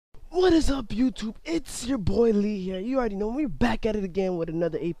What is up, YouTube? It's your boy Lee here. You already know we're back at it again with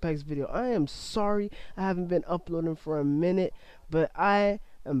another Apex video. I am sorry I haven't been uploading for a minute, but I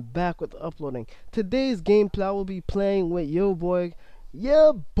am back with uploading. Today's gameplay I will be playing with your boy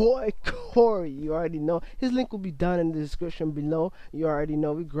Corey. You already know his link will be down in the description below. You already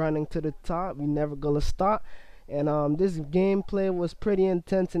know we grinding to the top. We never gonna stop. And this gameplay was pretty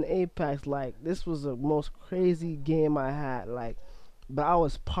intense in Apex. Like, this was the most crazy game I had. Like, but I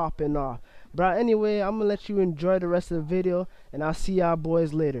was popping off. But anyway, I'm gonna let you enjoy the rest of the video, and I'll see y'all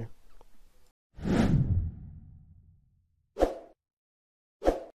boys later.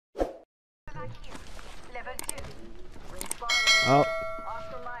 Oh,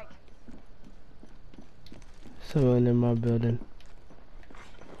 someone in my building.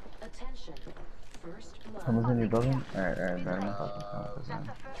 Someone's in your building? Alright, better not fucking come.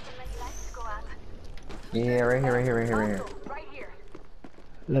 Yeah, right here.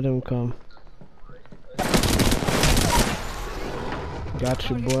 Let him come. Got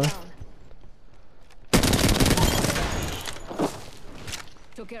you, boy.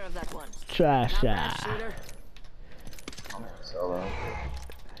 Took care of that one. Trash. Solo.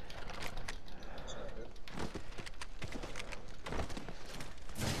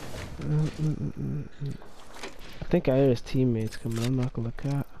 I think I hear his teammates coming. I'm not gonna look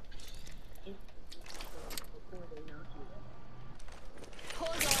out.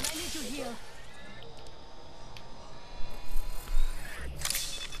 Hold on, I need to heal.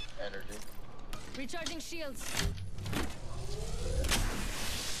 Energy. Recharging shields.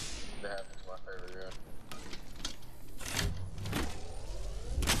 That happens my favorite gun.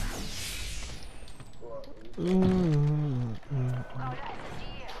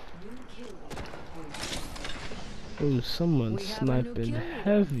 Oh, someone's sniping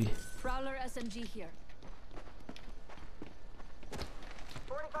heavy. Prowler SMG here.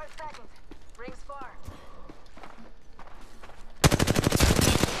 45 seconds. Rings far.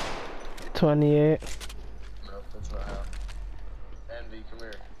 28. Nope, that's not how. Envy, come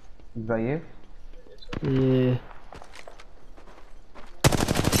here. Is that you? Yeah.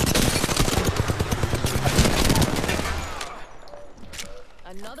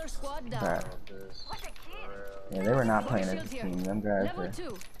 Another squad down. Right. Yeah, they were not playing as a team. Them guys Level were.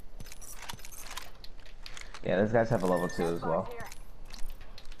 2. Yeah, those guys have a level 2 as well.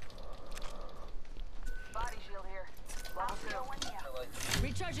 Body shield here. Level 2.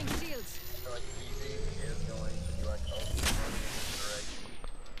 Recharging shields. Like BB is going to be like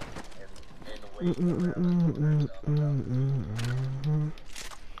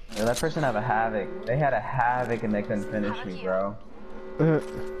Yeah, that person have a havoc. They had a havoc and they couldn't finish me, bro.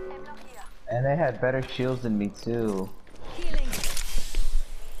 And they had better shields than me too. Healing.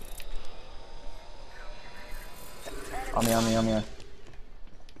 On me.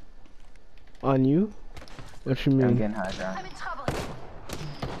 On you? What you mean? I'm getting high ground. I'm in trouble.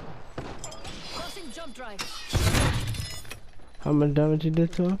 Crossing jump drive. How much damage you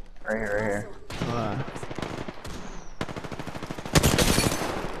did to him? Right here.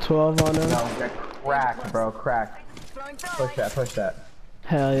 12 on him. No, they're cracked, bro. Cracked. Throwing Push that.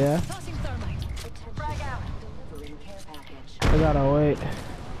 Hell yeah. Tossing thermite. Frag out. I gotta wait.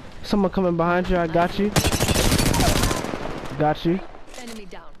 Someone coming behind you. I got you. Enemy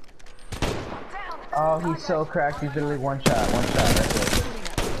down. Oh, he's so cracked. He's literally one shot. That's it.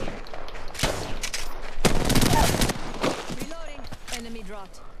 Reloading. Enemy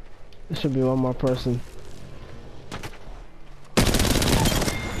dropped. There should be one more person.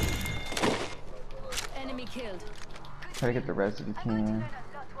 Enemy killed. Try to get the rest if you can.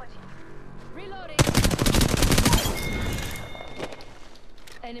 Reloading.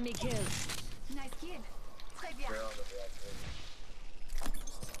 Enemy killed. Nice kill. Très bien.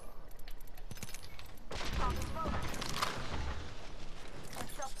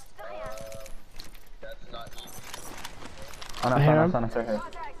 that's not easy. On I hear him. us, right here.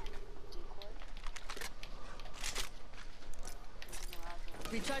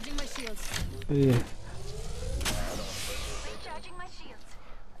 Recharging my shields. Yeah. Recharging my shields.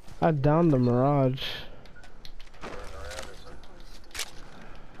 I downed the Mirage.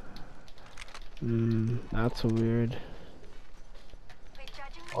 That's weird.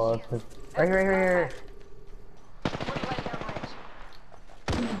 Recharging my Oh, shields. right here.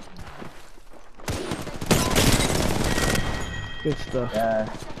 Good stuff. Yeah.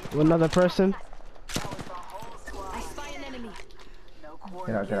 Another person. I spy an enemy.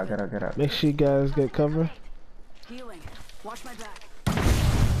 Get out. Make sure you guys get cover. Healing. Watch my back.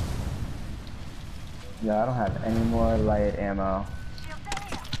 Yeah, I don't have any more light ammo.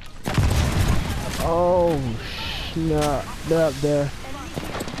 Oh, snap. They're up there.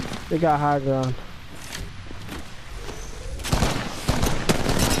 They got high ground.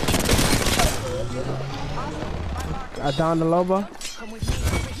 I downed the Loba. Come with me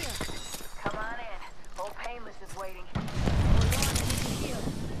over here. Come on in. Old Painless is waiting.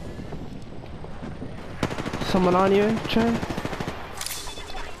 Someone on you, Trey? Reloading.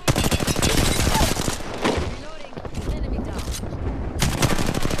 Enemy down.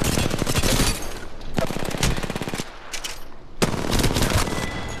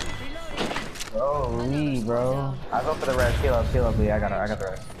 Reloading. Oh, bro. I'll go for the red. Heal up, Lee. I got the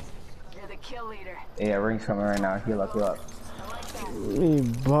red. You're the kill leader. Yeah, ring's coming right now. Heal up. Me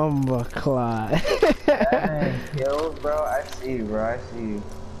bumba clot. Dang, kills, bro. I see you, bro. I see you.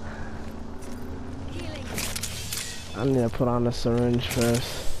 Healing. I need to put on the syringe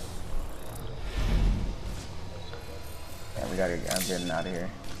first. Yeah, I'm getting out of here.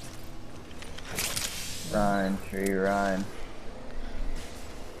 Run, tree, run.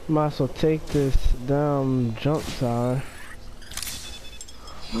 Might as well take this damn jump tower.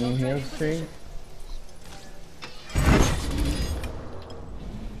 You heal the tree?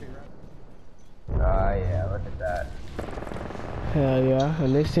 Oh yeah, look at that. Hell yeah,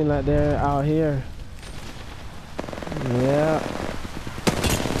 and they seem like they're out here. Yeah.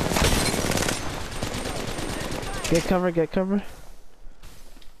 Get cover, get cover.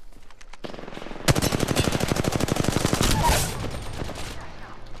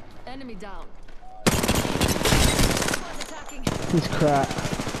 Enemy down. Attacking. He's crap.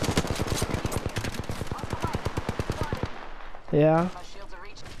 Yeah. My shields are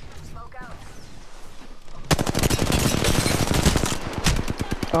reaching. Smoke out.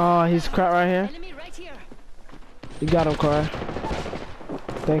 Oh, he's crap right here. Enemy right here. You got him, Corey.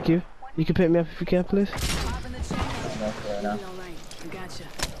 Thank you. You can pick me up if you can, please. Pop in the chain. Right now. All right. I gotcha.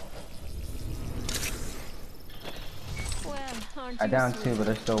 Well, aren't I you down sweet? two, but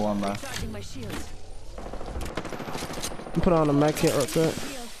there's still one left. Recharging my shields. Put on a med kit real quick.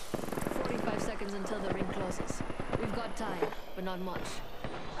 Shield. 45 seconds until the ring closes. We've got time, but not much.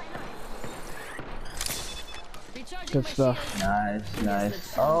 Recharging Good my stuff. shields.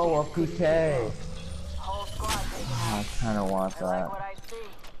 Nice. Oh, a PK. Whole squad taking I kind of want that. I see.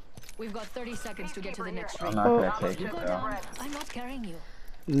 We've got 30 seconds to get to the next I'm ring. not gonna take You it go though. down. I'm not carrying you.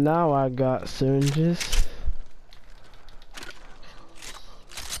 Now I got syringes.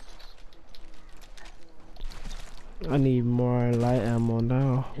 I need more light ammo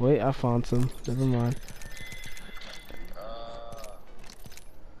now. Wait, I found some. Never mind.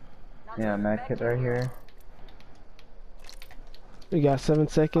 Yeah, med kit right here. We got 7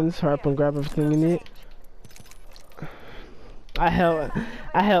 seconds. Hurry up and grab everything you need. I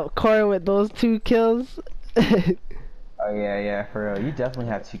helped Corey with those 2 kills. Oh yeah, for real. You definitely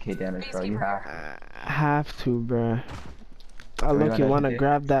have 2k damage, bro. You have. I have to, bruh. I What look, you you wanna want to do?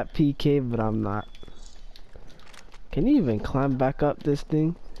 grab that PK, but I'm not. Can you even climb back up this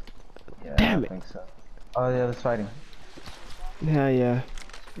thing? Yeah, Damn I it. think so. Oh, the other's fighting. Yeah, yeah.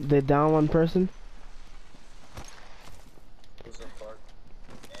 They down one person. What's up, Clark?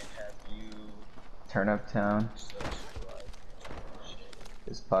 And have you Turn up town. such like shit?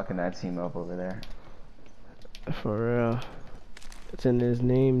 Just fucking that team up over there. For real. It's in his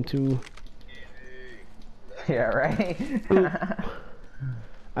name too. Yeah, right?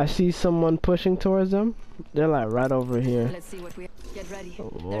 I see someone pushing towards them. They're like right over here. Let's see what we get ready.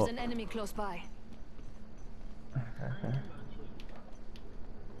 Oh. There's an enemy close by.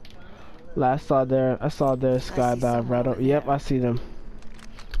 Last I saw their skydive right over. Yep, I see them.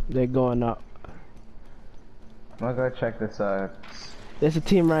 They're going up. I'm gonna go check this There's a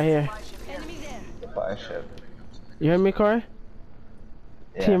team right here. Enemy there. supply ship. You hear me, Corey?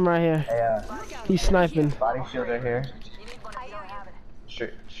 Yeah. Team right here. Hey, He's sniping. body shield right here. You need one if you don't have it.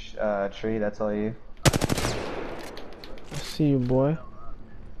 Tree, that's all you. I see you, boy.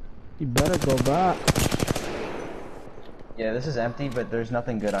 You better go back. Yeah, this is empty, but there's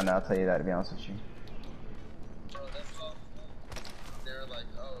nothing good on it, I'll tell you that, to be honest with you. Bro, that's all. They're like,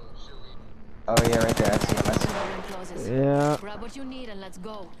 oh, should we? Oh yeah, right there, I see him, I see him. The ring closes. Yeah. Grab what you need and let's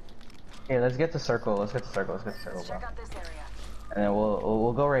go. Here, let's get to circle, bro. Check out this area. And then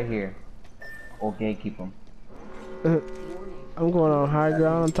we'll go right here. We'll gatekeep them. I'm going on high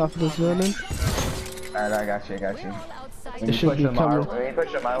ground on top of this building. Alright, I got you. We're all outside. When They you should push be them our coming. way, when you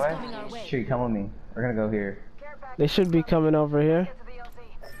push them my way, Coming our way. Tree, come with me. We're gonna go here. They should be coming over here.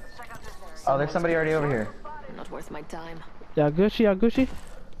 Oh, there's somebody already over here. Not worth my time. Y'all Gucci, y'all Gucci?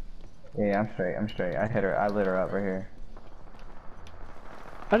 Yeah, I'm straight. I lit her up right here.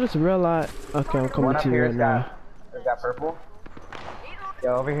 I just realized. Okay, I'm coming One up to you here right has now. got purple.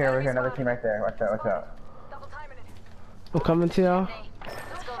 Yo, over here, another team right there. Watch out. I'm coming to y'all.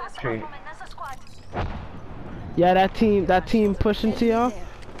 tree. Yeah, that team pushing to y'all.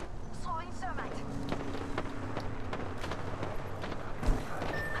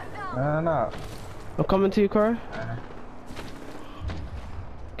 No. I'm coming to you, Corey.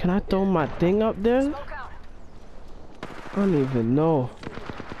 Can I throw my thing up there? I don't even know.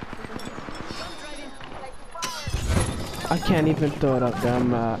 I can't even throw it up there.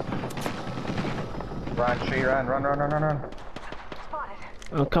 I'm Run, tree, run.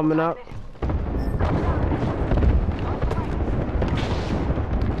 I'm coming up.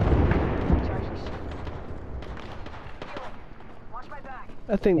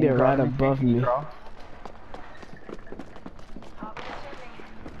 I think they're right above me. Thank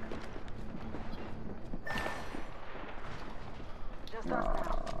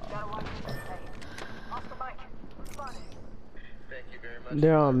you very much.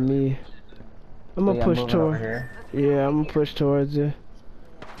 They're on me. I'm gonna push toward. Yeah, I'm gonna push towards you.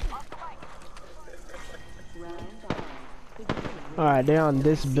 Alright, they're on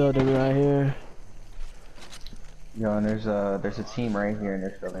this building right here. Yo, and there's a team right here in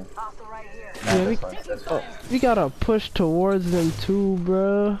this building. Yeah, we gotta push towards them too,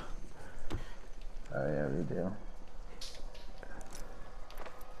 bro. Oh yeah, we do.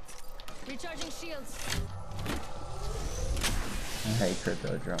 Recharging shields. I hate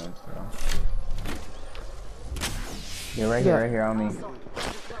crypto drones, bro. Yeah, right here on me.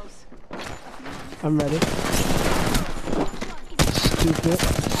 I'm ready.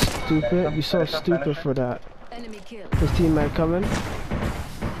 Stupid. You so stupid for that. Enemy kill. His teammate coming.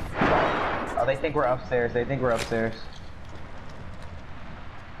 Oh, they think we're upstairs. Rings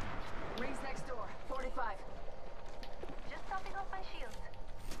next door. 45. Just topping off my shields.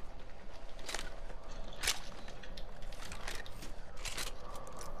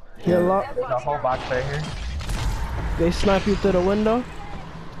 Heal up. There's a whole box right here. They snipe you through the window.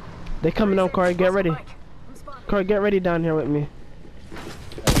 They coming down, Corey. Get ready. Corey, get ready down here with me.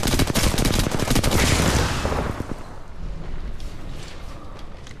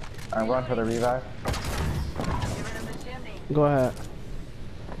 I'm going for the revive. Go ahead.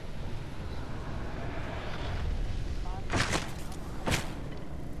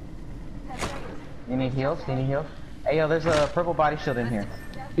 You need heals? Hey, yo, there's a purple body shield in here.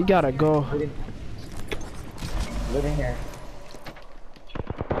 We gotta go. Loot in here.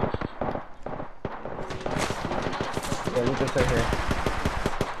 Yeah, loot this right here.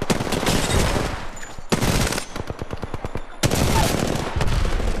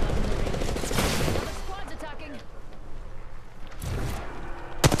 Squad's attacking.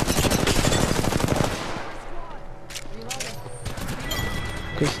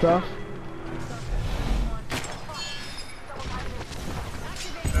 Good stuff.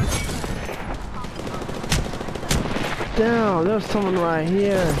 Damn, there's someone right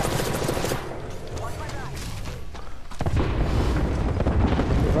here.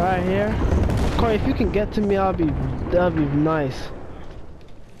 Right here. Corey, if you can get to me, that'll be nice.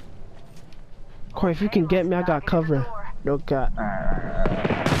 Corey, if you can get me, I got cover. No got.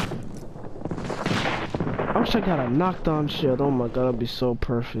 I wish I got a knockdown shield. Oh my god, that'd be so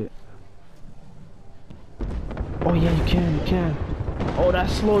perfect. Oh yeah, you can. Oh, that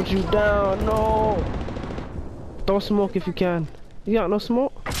slowed you down. No. Throw smoke if you can. You got no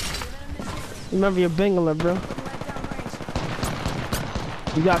smoke? Remember your bangler, bro.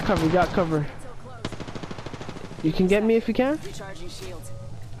 You got cover. You can get me if you can? Recharging shields.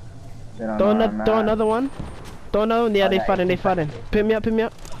 Throw another one. Yeah, they fighting. Pick me up.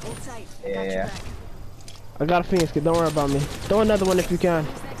 Hold tight. Yeah. I got a Phoenix kit, don't worry about me. Throw another one if you can.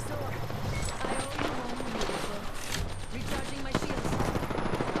 Rings next door. I owe you one, beautiful. Recharging my shields.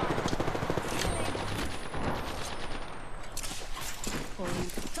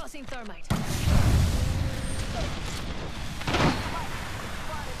 Tossing thermite.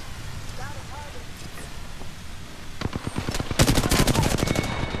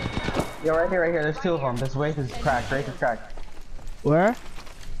 Yo, right here. There's two of them. This Wraith is cracked. Where?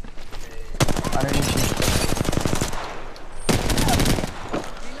 Underneath you.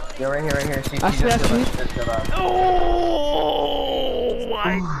 Yo, right here. I see. Oh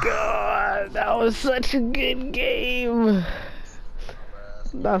my god, that was such a good game.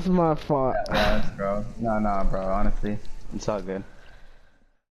 That's my fault. Bro. No, bro. Honestly, it's all good.